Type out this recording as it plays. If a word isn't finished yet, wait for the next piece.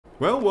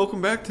Well,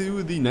 welcome back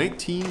to the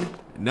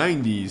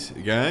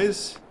 1990s,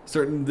 guys.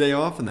 Starting the day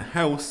off in the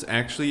house.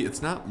 Actually,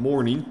 it's not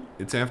morning,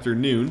 it's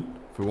afternoon.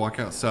 If we walk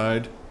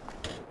outside,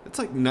 it's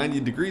like 90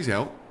 degrees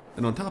out.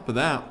 And on top of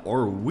that,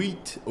 our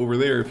wheat over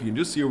there, if you can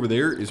just see over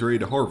there, is ready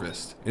to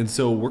harvest. And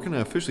so we're going to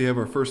officially have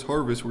our first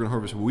harvest. We're going to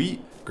harvest wheat,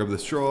 grab the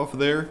straw off of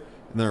there,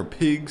 and then our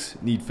pigs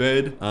need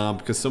fed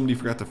because somebody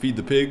forgot to feed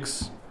the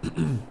pigs.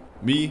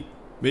 Me,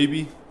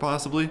 maybe,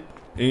 possibly.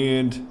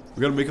 And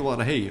we got to make a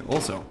lot of hay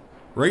also.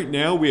 Right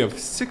now we have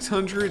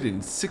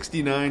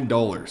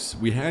 $669.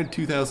 We had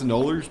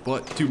 $2,000,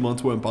 but 2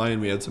 months went by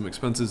and we had some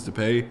expenses to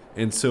pay.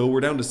 And so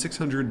we're down to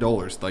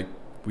 $600. Like,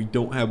 we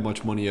don't have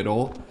much money at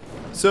all.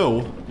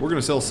 So we're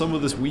gonna sell some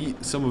of this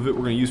wheat, some of it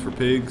we're gonna use for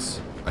pigs.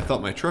 I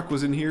thought my truck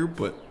was in here,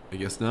 but I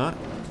guess not.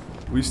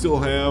 We still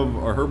have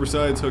our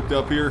herbicides hooked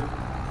up here.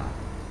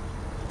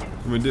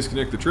 I'm gonna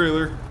disconnect the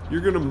trailer.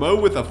 You're gonna mow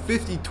with a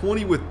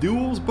 50-20 with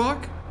duals,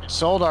 Buck?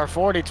 Sold our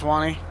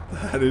 40-20.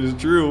 That is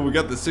true. We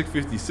got the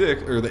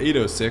 656 or the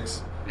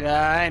 806.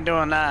 Yeah, I ain't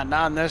doing that.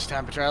 Not in this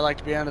temperature. I like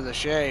to be under the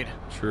shade.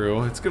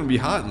 True. It's gonna be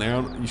hot in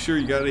there. You sure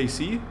you got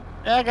AC?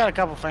 Yeah, I got a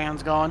couple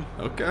fans going.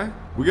 Okay.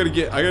 I gotta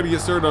get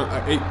started on.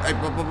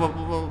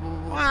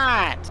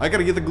 What? I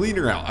gotta get the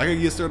gleaner out. I gotta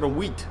get started on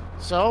wheat.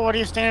 So what are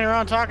you standing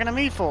around talking to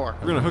me for?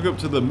 We're gonna hook up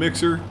to the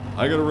mixer.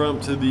 I gotta run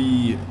up to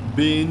the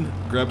bin,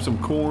 grab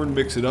some corn,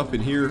 mix it up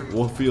in here.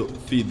 We'll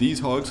feed these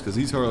hogs because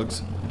these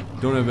hogs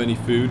don't have any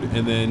food,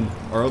 and then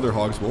our other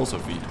hogs will also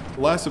feed.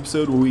 Last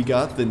episode we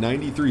got the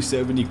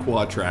 9370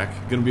 quad track,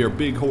 gonna be our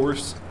big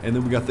horse, and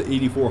then we got the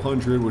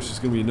 8400, which is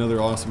gonna be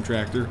another awesome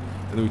tractor,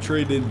 and then we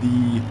traded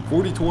the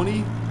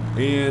 4020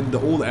 and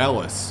the old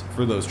Alice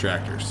for those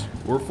tractors.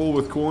 We're full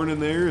with corn in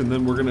there, and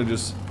then we're gonna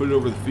just put it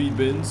over the feed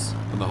bins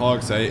on the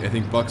hog site. I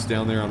think Buck's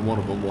down there on one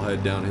of them. We'll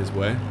head down his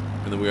way,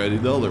 and then we gotta do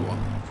the other one.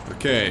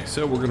 Okay,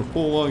 so we're gonna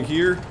pull along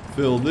here,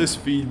 fill this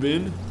feed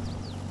bin.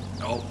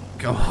 Oh,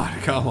 come on,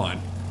 come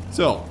on.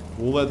 So,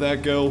 we'll let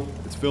that go.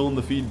 It's filling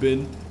the feed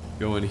bin.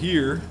 Go in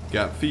here,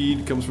 got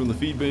feed, comes from the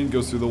feed bin,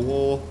 goes through the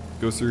wall,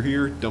 goes through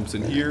here, dumps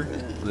in here.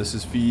 And this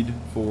is feed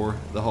for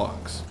the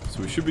hogs.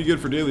 So we should be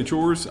good for daily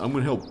chores. I'm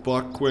gonna help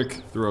Buck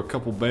quick, throw a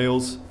couple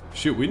bales.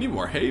 Shoot, we need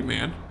more hay,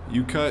 man.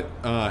 You cut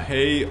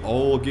hay,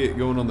 I'll get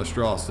going on the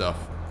straw stuff,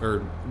 or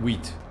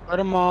wheat. Put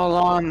them all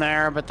on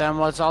there, but then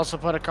let's also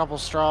put a couple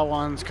straw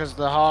ones because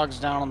the hogs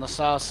down on the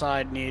south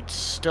side need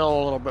still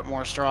a little bit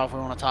more straw if we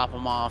want to top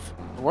them off.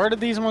 Where did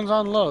these ones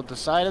unload? The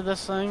side of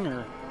this thing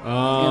or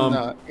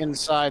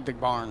inside the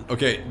barn?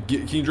 Okay,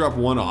 can you drop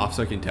one off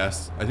so I can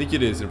test? I think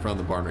it is in front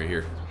of the barn right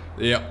here.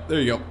 Yep,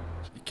 there you go.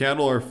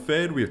 Cattle are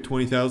fed. We have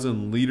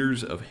 20,000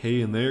 liters of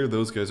hay in there.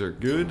 Those guys are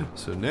good.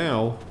 So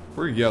now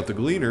we're gonna get out the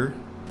gleaner.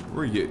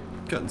 We're gonna get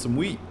cutting some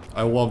wheat.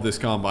 I love this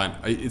combine.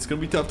 It's gonna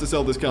be tough to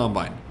sell this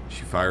combine.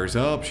 She fires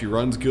up, she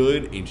runs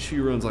good, and she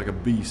runs like a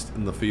beast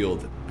in the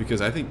field.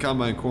 Because I think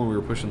combine corn we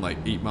were pushing like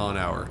 8 miles an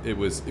hour. It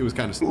was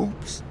kind of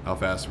oops how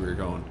fast we were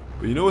going.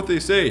 But you know what they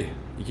say?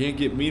 You can't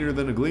get meaner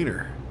than a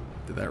gleaner.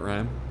 Did that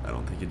rhyme? I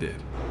don't think it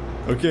did.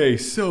 Okay,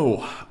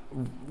 so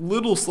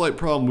little slight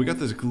problem. We got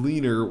this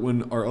gleaner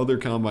when our other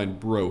combine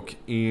broke,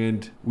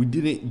 and we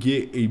didn't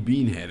get a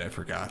bean head. I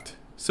forgot.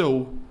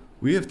 So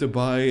we have to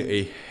buy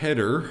a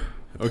header.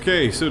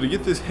 Okay, so to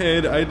get this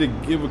head, I had to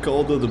give a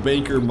call to the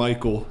banker,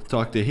 Michael,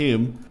 talk to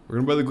him. We're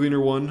gonna buy the gleaner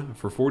one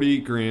for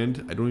 48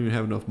 grand. I don't even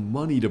have enough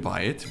money to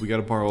buy it. We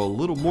gotta borrow a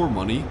little more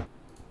money.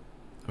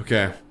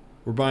 Okay,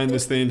 we're buying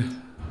this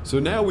thing. So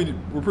now we're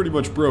pretty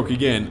much broke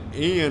again,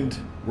 and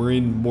we're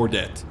in more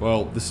debt.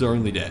 Well, this is our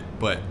only debt,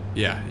 but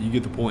yeah, you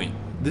get the point.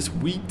 This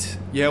wheat,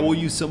 yeah, we'll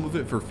use some of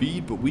it for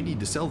feed, but we need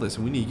to sell this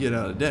and we need to get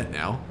out of debt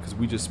now because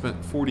we just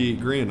spent 48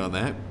 grand on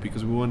that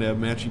because we wanted to have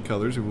matching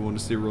colors and we want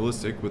to stay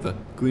realistic with a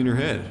gleaner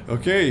head.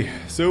 Okay,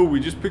 so we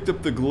just picked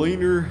up the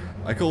gleaner.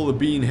 I call it a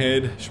bean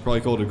head. Should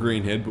probably call it a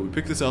grain head, but we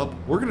picked this up.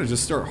 We're gonna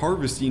just start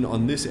harvesting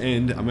on this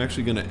end. I'm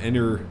actually gonna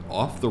enter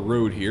off the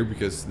road here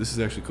because this is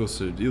actually close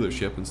to the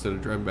dealership instead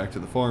of driving back to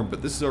the farm,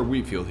 but this is our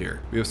wheat field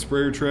here. We have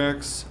sprayer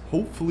tracks.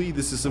 Hopefully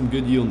this is some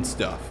good yield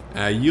stuff.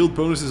 Yield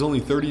bonus is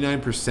only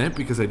 39%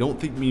 because I don't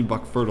think me and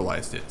Buck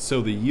fertilized it.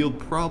 So the yield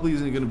probably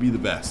isn't gonna be the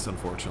best,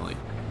 unfortunately.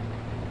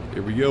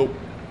 Here we go.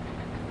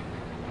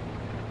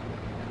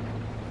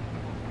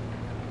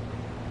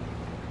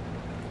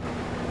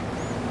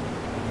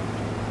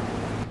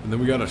 And then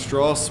we got a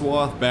straw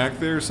swath back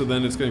there, so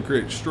then it's gonna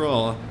create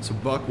straw. So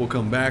Buck will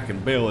come back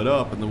and bale it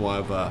up, and then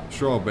we'll have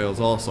straw bales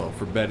also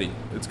for bedding.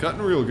 It's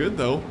cutting real good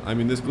though. I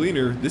mean, this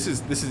gleaner, this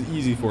is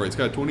easy for it. It's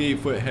got a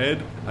 28-foot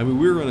head. I mean,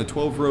 we were on a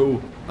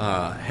 12-row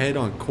head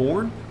on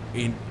corn,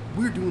 and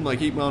we were doing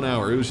like 8 miles an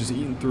hour. It was just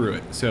eating through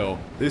it. So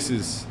this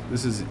is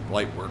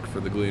light work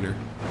for the gleaner.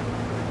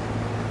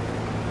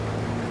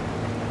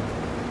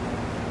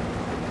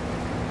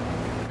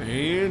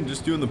 And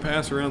just doing the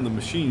pass around the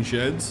machine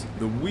sheds.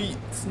 The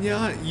wheat's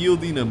not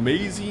yielding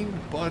amazing,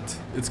 but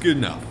it's good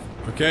enough.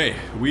 Okay,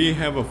 we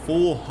have a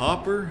full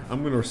hopper.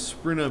 I'm gonna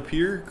sprint up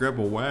here, grab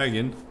a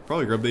wagon,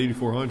 probably grab the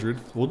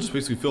 8400. We'll just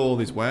basically fill all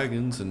these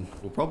wagons and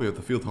we'll probably have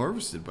the field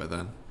harvested by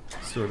then.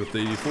 Start up the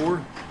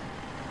 84.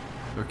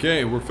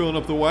 Okay, we're filling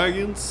up the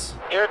wagons.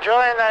 You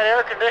enjoying that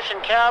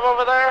air-conditioned cab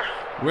over there?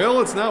 Well,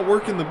 it's not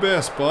working the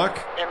best, Buck.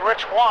 In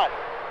which one?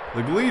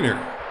 The Gleaner.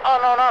 Oh,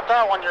 no, not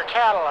that one, your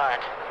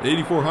Cadillac. The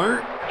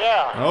 8400?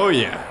 Yeah. Oh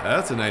yeah,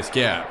 that's a nice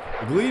cab.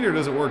 The Gleaner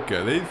doesn't work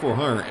good. The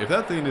 8400, if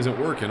that thing isn't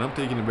working, I'm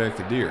taking it back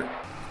to Deer.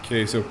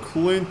 Okay, so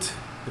Clint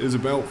is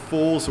about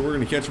full, so we're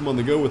gonna catch him on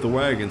the go with the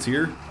wagons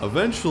here.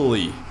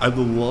 Eventually, I'd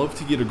love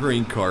to get a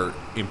grain cart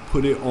and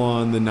put it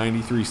on the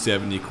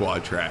 9370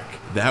 quad track.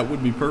 That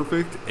would be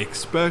perfect,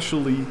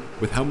 especially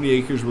with how many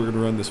acres we're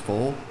gonna run this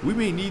fall. We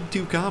may need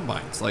 2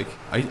 combines, like,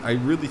 I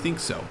really think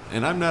so.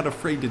 And I'm not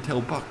afraid to tell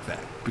Buck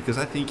that, because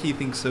I think he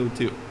thinks so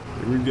too.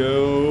 Here we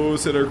go,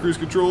 set our cruise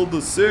control to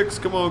 6.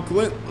 Come on,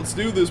 Clint, let's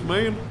do this,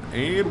 man.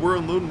 And we're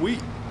unloading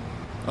wheat.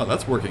 Oh,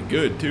 that's working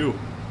good too.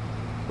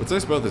 What's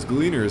nice about this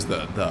Gleaner is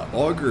the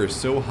auger is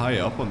so high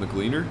up on the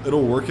Gleaner,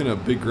 it'll work in a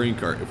big grain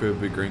cart if we have a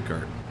big grain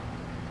cart.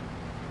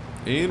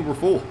 And we're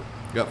full.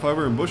 Got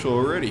 500 bushel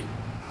already.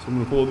 So I'm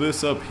gonna pull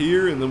this up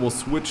here and then we'll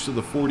switch to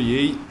the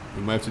 48.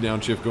 We might have to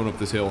downshift going up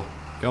this hill.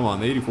 Come on,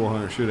 the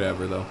 8400 should have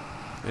her though.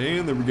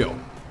 And there we go.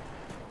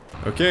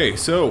 Okay,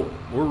 so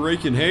we're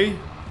raking hay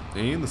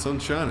and the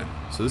sun's shining.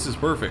 So this is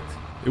perfect.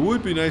 It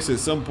would be nice at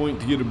some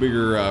point to get a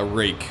bigger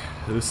rake.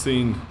 This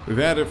thing, we've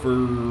had it for,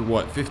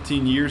 what,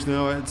 15 years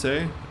now, I'd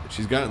say?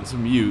 She's gotten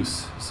some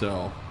use,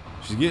 so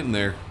she's getting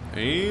there.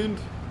 And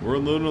we're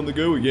unloading on the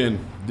go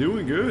again.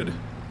 Doing good.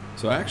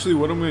 So actually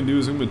what I'm going to do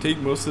is I'm going to take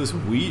most of this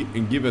wheat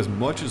and give as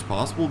much as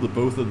possible to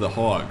both of the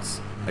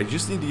hogs. I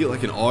just need to get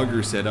like an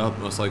auger set up,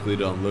 most likely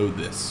to unload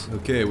this.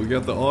 Okay, we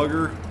got the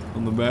auger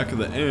on the back of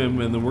the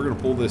M, and then we're going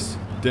to pull this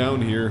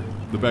down here,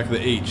 the back of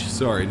the H,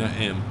 sorry, not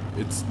M.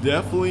 It's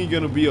definitely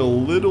going to be a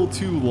little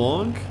too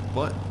long,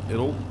 but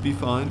it'll be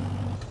fine.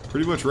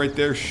 Pretty much right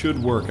there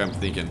should work, I'm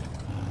thinking.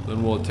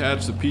 Then we'll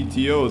attach the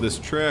PTO of this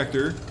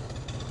tractor.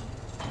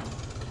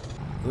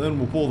 And then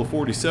we'll pull the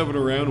 47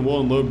 around and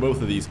we'll unload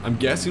both of these. I'm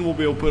guessing we'll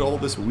be able to put all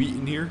this wheat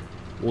in here.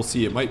 We'll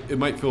see. It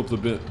might fill up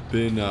the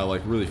bin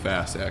like really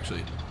fast,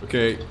 actually.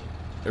 Okay,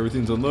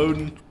 everything's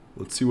unloading.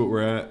 Let's see what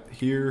we're at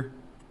here.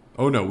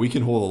 Oh no, we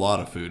can hold a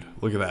lot of food.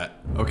 Look at that.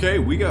 Okay,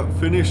 we got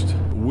finished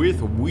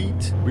with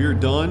wheat. We are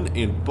done,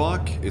 and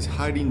Buck is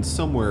hiding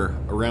somewhere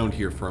around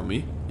here from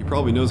me. He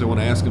probably knows I want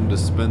to ask him to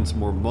spend some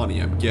more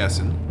money, I'm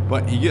guessing.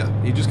 But he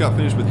just got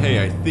finished with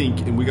hay, I think,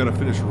 and we got to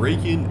finish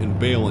raking and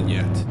baling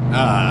yet.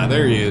 Ah,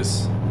 there he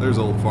is. There's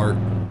old fart.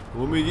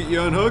 Want me to get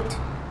you unhooked?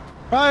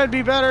 Probably it'd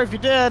be better if you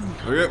did.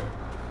 Okay,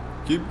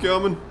 keep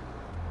coming.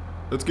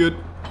 That's good.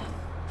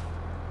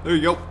 There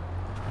you go.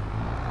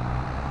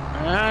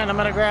 Alright, I'm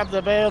gonna grab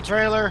the bale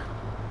trailer.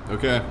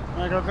 Okay. I'm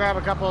gonna go grab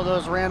a couple of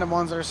those random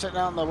ones that are sitting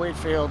out in the wheat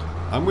field.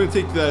 I'm gonna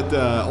take that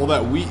all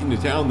that wheat into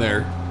town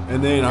there,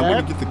 and then I'm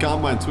gonna get the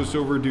combine switched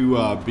over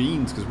to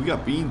beans, because we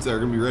got beans that are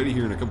gonna be ready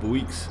here in a couple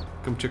weeks.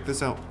 Come check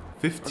this out.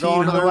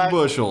 1,500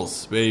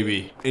 bushels,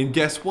 baby. And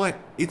guess what?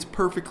 It's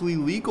perfectly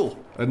legal.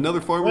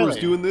 Another farmer was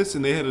doing this,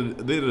 and they had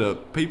a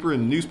paper in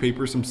the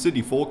newspaper. Some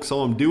city folk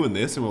saw him doing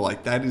this, and were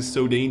like, "That is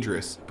so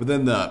dangerous." But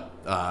then the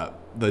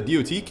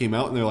DOT came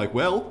out, and they're like,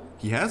 "Well,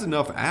 he has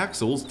enough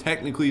axles.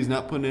 Technically, he's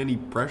not putting any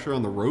pressure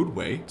on the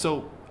roadway.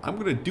 So I'm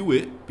gonna do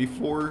it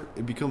before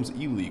it becomes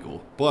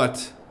illegal."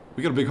 But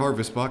we got a big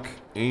harvest, Buck,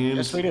 and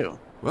yes, we do.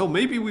 Well,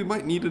 maybe we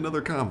might need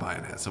another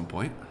combine at some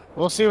point.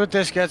 We'll see what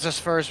this gets us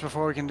first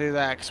before we can do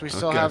that, because we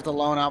still have the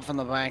loan out from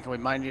the bank, and we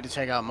might need to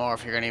take out more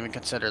if you're going to even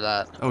consider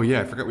that. Oh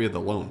yeah, I forgot we had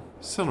the loan.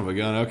 Son of a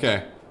gun.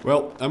 Okay.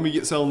 Well, I'm going to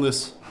get selling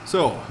this.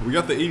 So, we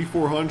got the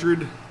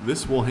 8400.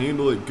 This will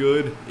handle it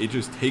good. It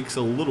just takes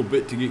a little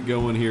bit to get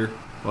going here,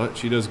 but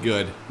she does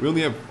good. We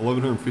only have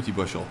 1,150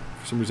 bushel.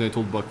 For some reason I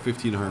told Buck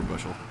 1,500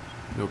 bushel.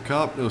 No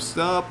cop, no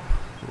stop.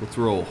 Let's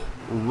roll.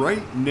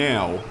 Right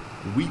now,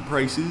 wheat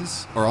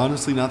prices are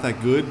honestly not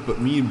that good,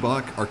 but me and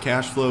Buck, our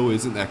cash flow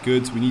isn't that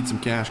good, so we need some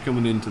cash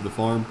coming into the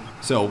farm.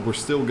 So we're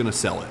still gonna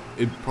sell it.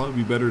 It'd probably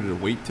be better to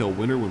wait till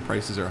winter when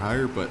prices are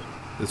higher, but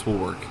this will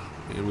work.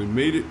 And we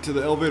made it to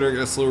the elevator. I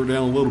gotta slow her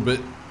down a little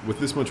bit. With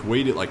this much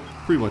weight, it like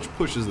pretty much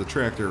pushes the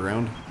tractor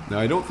around. Now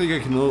I don't think I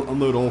can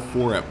unload all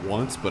 4 at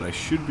once, but I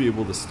should be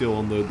able to still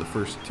unload the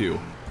first 2.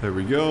 There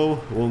we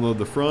go. We'll unload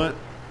the front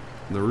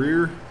and the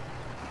rear.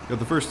 Got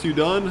the first 2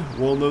 done.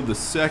 We'll unload the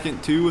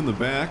second 2 in the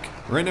back.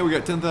 Right now we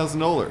got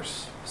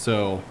 $10,000.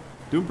 So,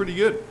 doing pretty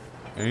good.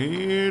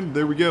 And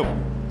there we go.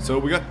 So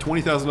we got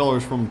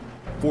 $20,000 from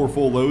 4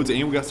 full loads,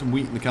 and we got some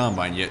wheat in the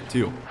combine yet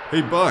too.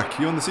 Hey Buck,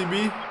 you on the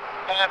CB?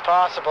 Yeah,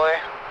 possibly.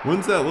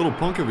 When's that little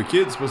punk of a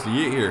kid supposed to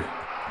get here?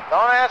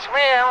 Don't ask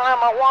me, I don't have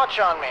my watch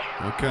on me.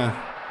 Okay.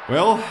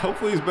 Well,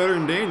 hopefully he's better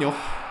than Daniel.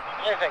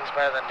 Anything's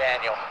better than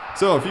Daniel.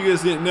 So, if you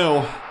guys didn't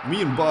know,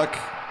 me and Buck,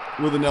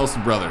 we're the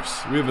Nelson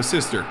brothers. We have a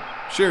sister,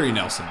 Sherry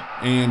Nelson.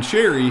 And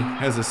Sherry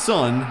has a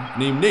son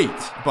named Nate.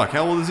 Buck,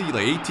 how old is he?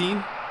 Like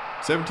 18?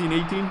 17,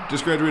 18?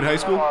 Just graduated high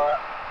school?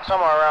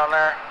 Somewhere around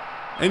there.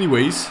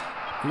 Anyways,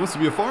 he wants to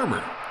be a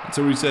farmer. And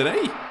so we said,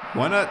 hey,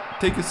 why not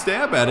take a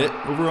stab at it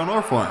over on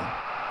our farm?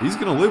 He's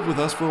going to live with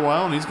us for a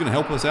while, and he's going to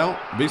help us out.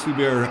 Basically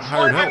be our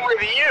hired help.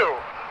 With you.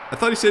 I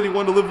thought he said he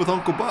wanted to live with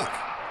Uncle Buck.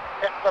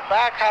 The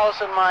back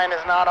house in mine is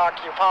not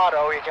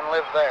occupado. He can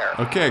live there.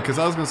 Okay, because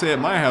I was going to say at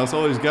my house,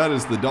 all he's got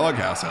is the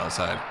doghouse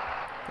outside.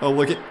 Oh,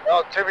 look at...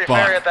 Well, to be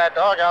fair, at that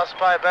doghouse is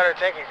probably better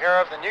taken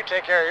care of than you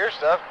take care of your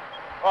stuff.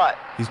 What?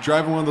 He's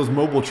driving one of those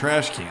mobile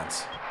trash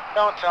cans.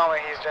 Don't tell me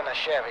he's in a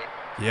Chevy.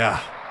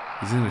 Yeah,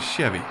 he's in a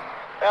Chevy.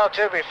 Well,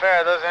 to be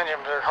fair, those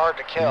engines are hard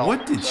to kill.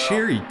 What did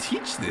Sherry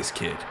teach this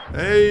kid?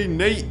 Hey,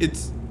 Nate,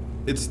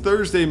 it's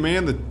Thursday,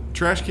 man. The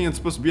trash can's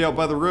supposed to be out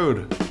by the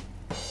road.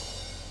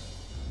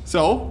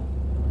 So,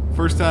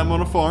 first time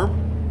on a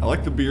farm. I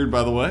like the beard,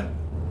 by the way.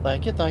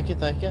 Thank you, thank you,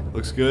 thank you.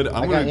 Looks good.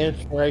 I got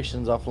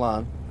inspirations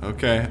offline.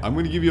 Okay, I'm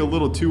going to give you a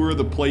little tour of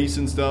the place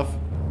and stuff.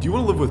 Do you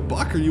want to live with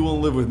Buck or you want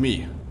to live with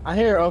me? I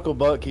hear Uncle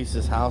Buck keeps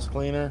his house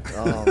cleaner.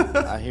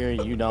 I hear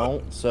you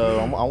don't, so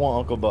I want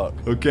Uncle Buck.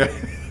 Okay,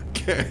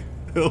 okay.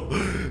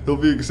 He'll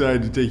be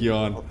excited to take you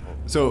on.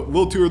 So, a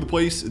little tour of the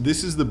place.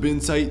 This is the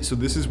bin site, so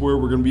this is where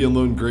we're going to be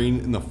unloading grain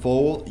in the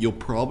fall. You'll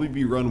probably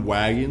be run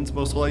wagons,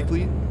 most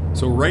likely.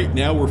 So right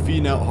now, we're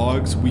feeding out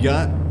hogs. We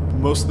got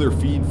most of their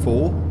feed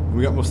full, and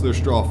we got most of their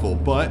straw full,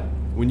 but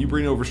when you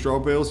bring over straw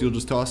bales, you'll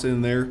just toss it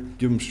in there,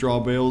 give them straw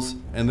bales,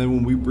 and then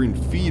when we bring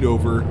feed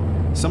over,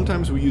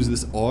 sometimes we use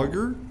this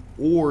auger,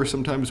 or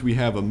sometimes we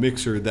have a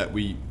mixer that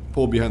we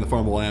pull behind the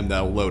farm of lamb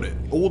that'll load it.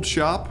 Old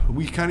shop,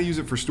 we kind of use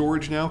it for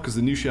storage now because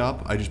the new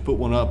shop, I just put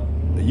one up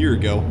a year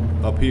ago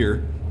up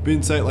here.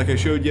 Bin site like I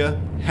showed you,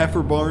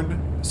 heifer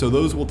barn, so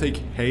those will take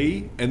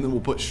hay and then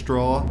we'll put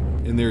straw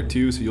in there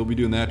too, so you'll be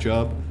doing that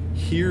job.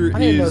 Here I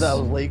didn't know that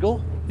was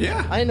legal.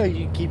 Yeah. I didn't know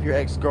you keep your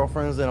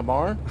ex-girlfriends in a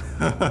barn.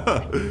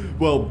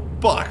 Well,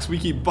 Buck's, we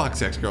keep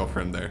Buck's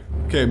ex-girlfriend there.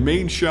 Okay,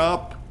 main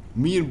shop.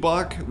 Me and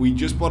Buck, we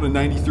just bought a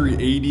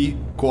 9380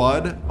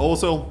 quad.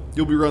 Also,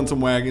 you'll be running some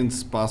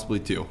wagons, possibly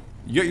too.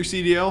 You got your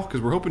CDL?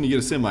 Because we're hoping to get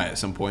a semi at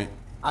some point.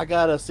 I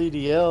got a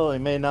CDL. It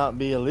may not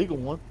be a legal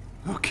one.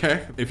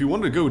 Okay. If you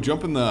wanted to go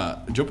jump in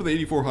the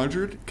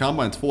 8400,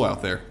 combine's full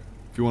out there.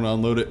 If you want to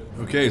unload it.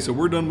 Okay, so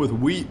we're done with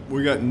wheat.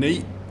 We got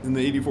Nate in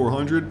the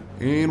 8400,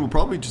 and we'll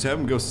probably just have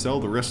him go sell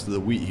the rest of the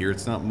wheat here.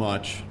 It's not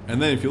much.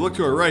 And then if you look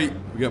to our right,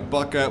 we got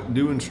Buck out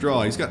doing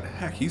straw. He's got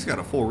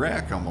a full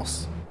rack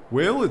almost.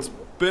 Well, it's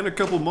been a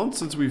couple months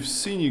since we've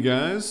seen you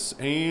guys,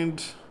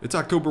 and it's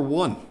October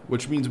 1,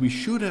 which means we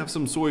should have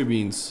some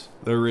soybeans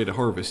that are ready to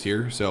harvest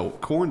here. So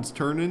corn's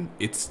turning,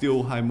 it's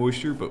still high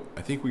moisture, but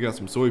I think we got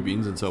some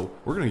soybeans, and so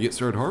we're gonna get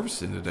started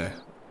harvesting today.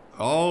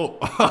 Oh,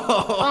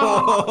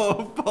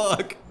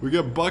 Buck. We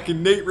got Buck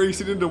and Nate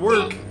racing into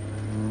work.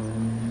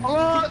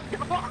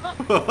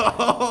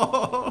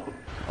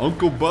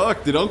 Uncle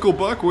Buck, did Uncle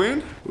Buck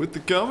win with the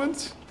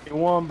Cummins? He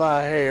won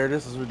by a hair.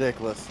 This is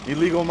ridiculous.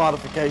 Illegal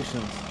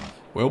modifications.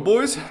 Well,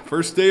 boys,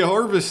 first day of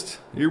harvest.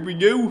 Here we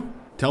go.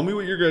 Tell me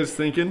what you guys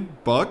thinking.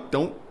 Buck,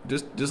 don't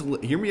just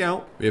hear me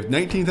out. We have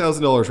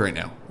 $19,000 right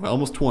now. Well,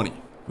 almost 20.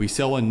 We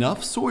sell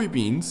enough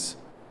soybeans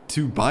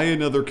to buy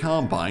another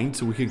combine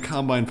so we can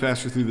combine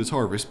faster through this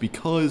harvest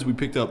because we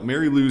picked up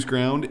Mary Lou's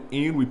ground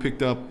and we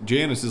picked up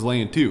Janice's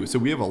land too. So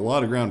we have a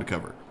lot of ground to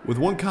cover. With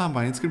one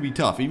combine, it's going to be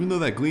tough, even though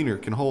that gleaner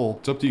can haul.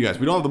 It's up to you guys.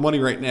 We don't have the money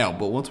right now,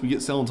 but once we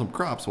get selling some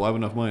crops, we'll have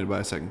enough money to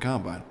buy a second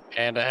combine.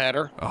 And a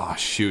header. Oh,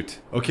 shoot.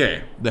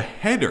 Okay, the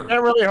header.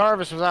 Can't really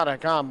harvest without a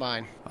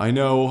combine. I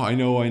know.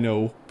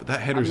 But that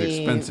header's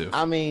expensive.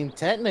 I mean,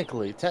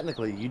 technically,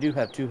 you do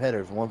have two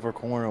headers, one for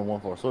corn and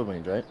one for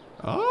soybeans, right?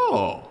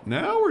 Oh,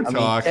 now we're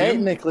talking.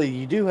 Technically,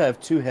 you do have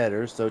two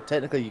headers, so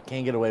technically you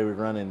can get away with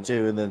running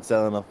two and then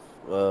selling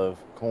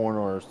corn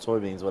or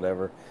soybeans,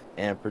 whatever,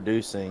 and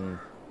producing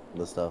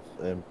the stuff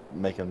and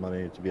making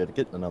money to be able to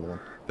get another one.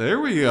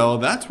 There we go.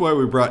 That's why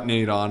we brought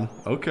Nate on.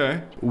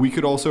 Okay. We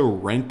could also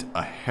rent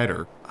a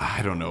header.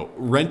 I don't know.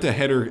 Rent a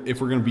header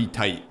if we're going to be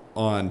tight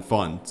on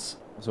funds.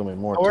 It's going to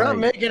be more We're not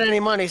making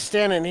any money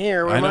standing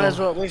here. We might as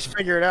well at least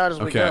figure it out as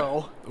we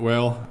go.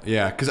 Well,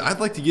 yeah, because I'd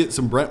like to get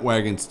some Brent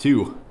wagons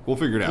too. We'll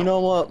figure it out. You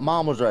know what?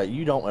 Mom was right.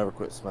 You don't ever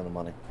quit spending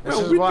money.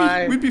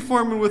 We'd be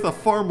farming with a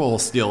farmall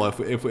still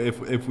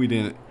if we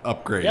didn't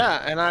upgrade.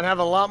 Yeah, and I'd have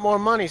a lot more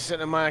money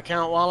sitting in my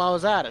account while I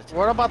was at it.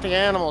 What about the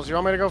animals? You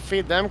want me to go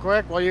feed them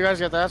quick while you guys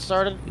get that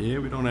started? Yeah,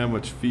 we don't have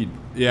much feed.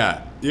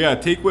 Yeah,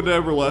 take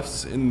whatever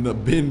left's in the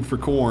bin for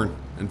corn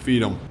and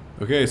feed them.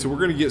 Okay, so we're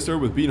going to get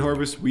started with bean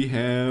harvest. We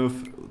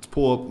have, let's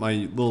pull up my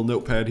little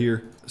notepad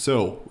here.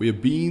 So we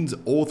have beans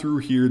all through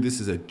here. This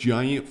is a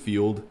giant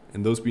field,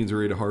 and those beans are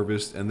ready to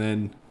harvest. And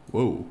then,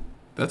 whoa,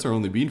 that's our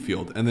only bean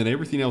field. And then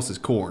everything else is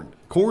corn.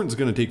 Corn's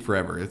going to take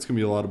forever. It's going to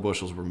be a lot of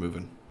bushels we're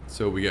moving.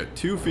 So we got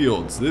two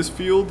fields. This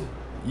field,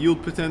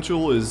 yield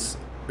potential is,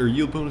 or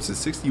yield bonus is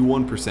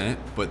 61%,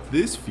 but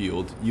this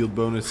field, yield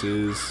bonus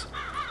is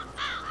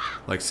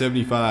like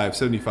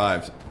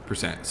 75%.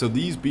 So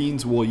these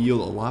beans will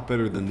yield a lot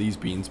better than these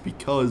beans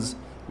because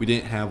we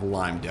didn't have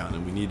lime down,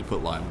 and we need to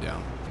put lime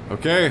down.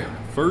 Okay,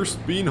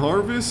 first bean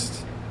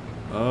harvest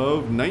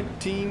of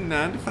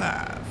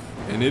 1995,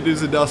 and it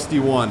is a dusty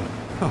one.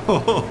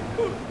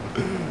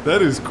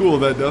 That is cool,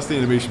 that dust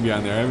animation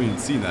behind there. I haven't even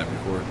seen that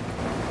before.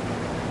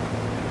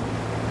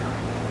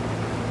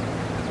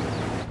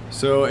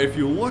 So if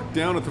you look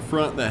down at the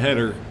front of the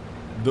header,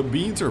 the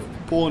beans are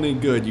pulling in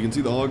good. You can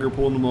see the auger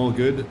pulling them all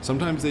good.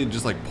 Sometimes they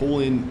just like pull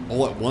in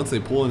all at once. They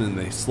pull in and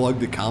they slug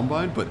the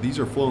combine, but these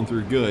are flowing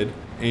through good.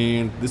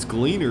 And this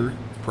gleaner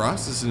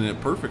processing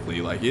it perfectly.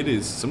 Like it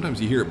is,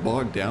 sometimes you hear it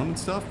bogged down and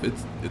stuff.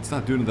 It's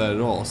not doing that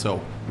at all.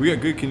 So we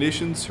got good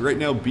conditions right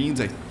now. Beans,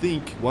 I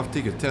think we'll have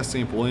to take a test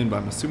sample in, but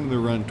I'm assuming they're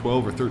around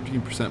 12 or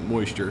 13%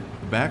 moisture.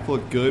 The back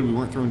looked good. We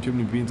weren't throwing too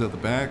many beans out the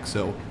back,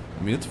 so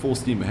I mean it's full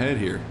steam ahead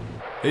here.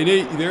 Hey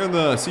Nate, you there on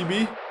the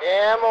CB?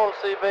 Yeah, I'm on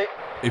CB.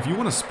 If you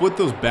want to split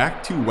those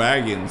back two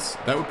wagons,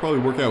 that would probably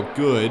work out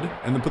good.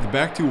 And then put the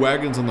back two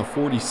wagons on the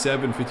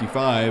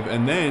 4755.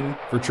 And then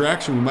for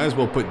traction, we might as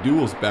well put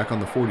duals back on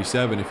the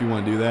 47 if you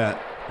want to do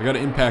that. I got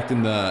an impact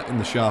in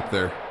the shop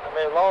there. I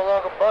mean, as long as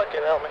Uncle Buck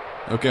can help me.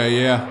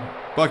 Okay, yeah.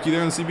 Buck, you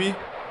there on the CB?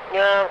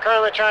 Yeah, I'm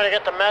currently trying to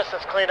get the mess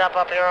that's cleaned up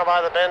here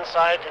by the bin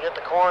site to get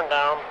the corn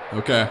down.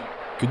 Okay.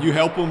 Could you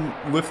help them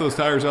lift those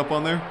tires up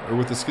on there? Or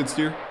with the skid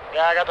steer?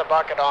 Yeah, I got the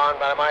bucket on,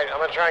 but I'm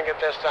going to try and get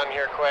this done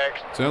here quick.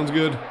 Sounds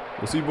good.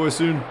 We'll see you boys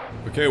soon.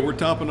 Okay, we're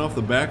topping off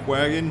the back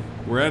wagon.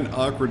 We're at an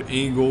awkward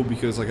angle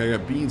because like I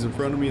got beans in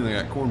front of me and I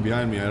got corn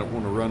behind me. I don't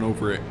want to run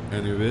over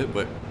any of it,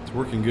 but it's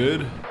working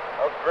good.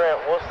 Oh, Grant,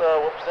 what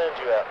percentage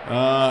you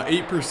at?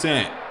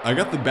 8%. I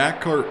got the back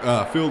cart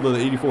filled to the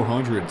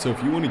 8400. So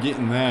if you want to get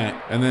in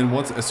that, and then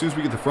as soon as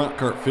we get the front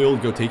cart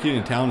filled, go take it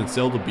in town and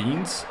sell the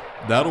beans,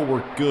 that'll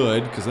work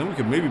good because then we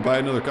could maybe buy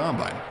another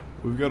combine.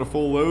 We've got a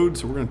full load,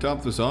 so we're going to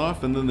top this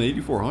off, and then the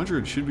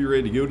 8400 should be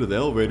ready to go to the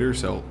elevator,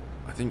 so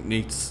I think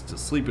Nate's still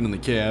sleeping in the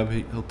cab.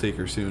 He'll take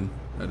her soon,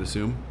 I'd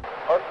assume.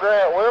 Oh,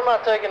 Grant, where am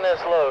I taking this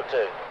load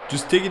to?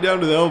 Just take it down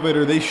to the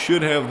elevator. They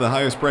should have the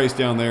highest price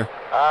down there.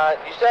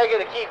 You said I get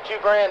to keep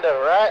 $2,000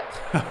 though,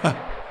 right?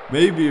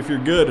 Maybe if you're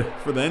good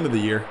for the end of the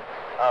year.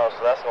 Oh,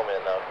 so that's going to be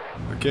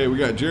enough. Okay, we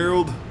got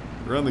Gerald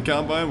around the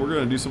combine. We're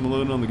going to do some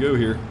loading on the go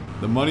here.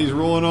 The money's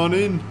rolling on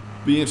in.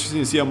 Be interesting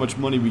to see how much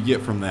money we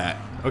get from that.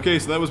 Okay,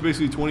 so that was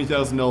basically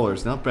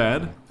 $20,000. Not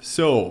bad.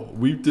 So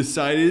we've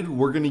decided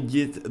we're going to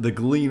get the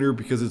Gleaner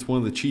because it's one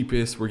of the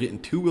cheapest. We're getting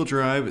two-wheel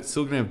drive. It's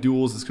still going to have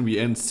duals. It's going to be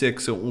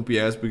N6, so it won't be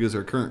as big as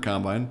our current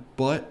combine,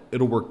 but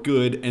it'll work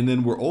good. And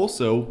then we're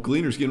also,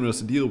 Gleaner's giving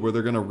us a deal where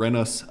they're going to rent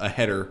us a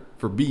header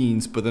for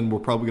beans, but then we're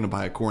probably going to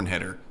buy a corn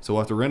header. So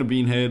we'll have to rent a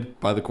bean head,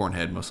 buy the corn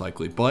head most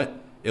likely. But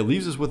it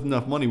leaves us with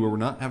enough money where we're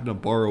not having to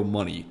borrow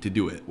money to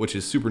do it, which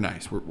is super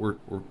nice. We're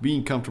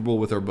being comfortable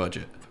with our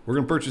budget. We're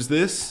going to purchase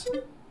this,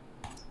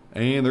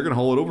 and they're going to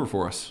haul it over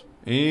for us.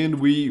 And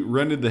we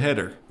rented the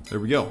header. There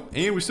we go.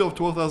 And we still have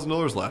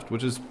 $12,000 left,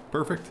 which is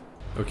perfect.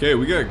 Okay,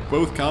 we got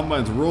both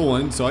combines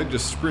rolling, so I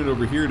just sprint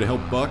over here to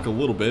help Buck a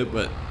little bit,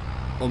 but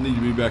I'll need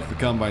to be back at the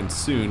combine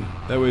soon.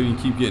 That way we can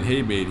keep getting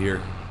hay made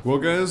here. Well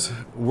guys,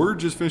 we're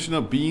just finishing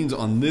up beans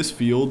on this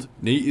field.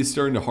 Nate is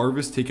starting to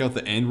harvest, take out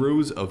the end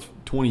rows of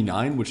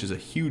 29, which is a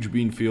huge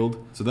bean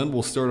field. So then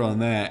we'll start on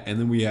that, and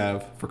then we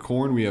have, for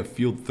corn, we have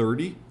field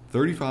 30,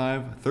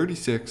 35,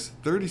 36,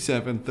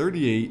 37,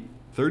 38,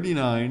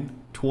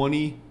 39,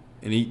 20,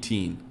 and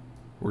 18.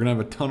 We're gonna have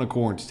a ton of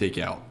corn to take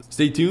out.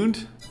 Stay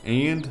tuned,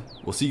 and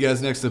we'll see you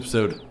guys next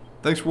episode.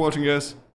 Thanks for watching, guys.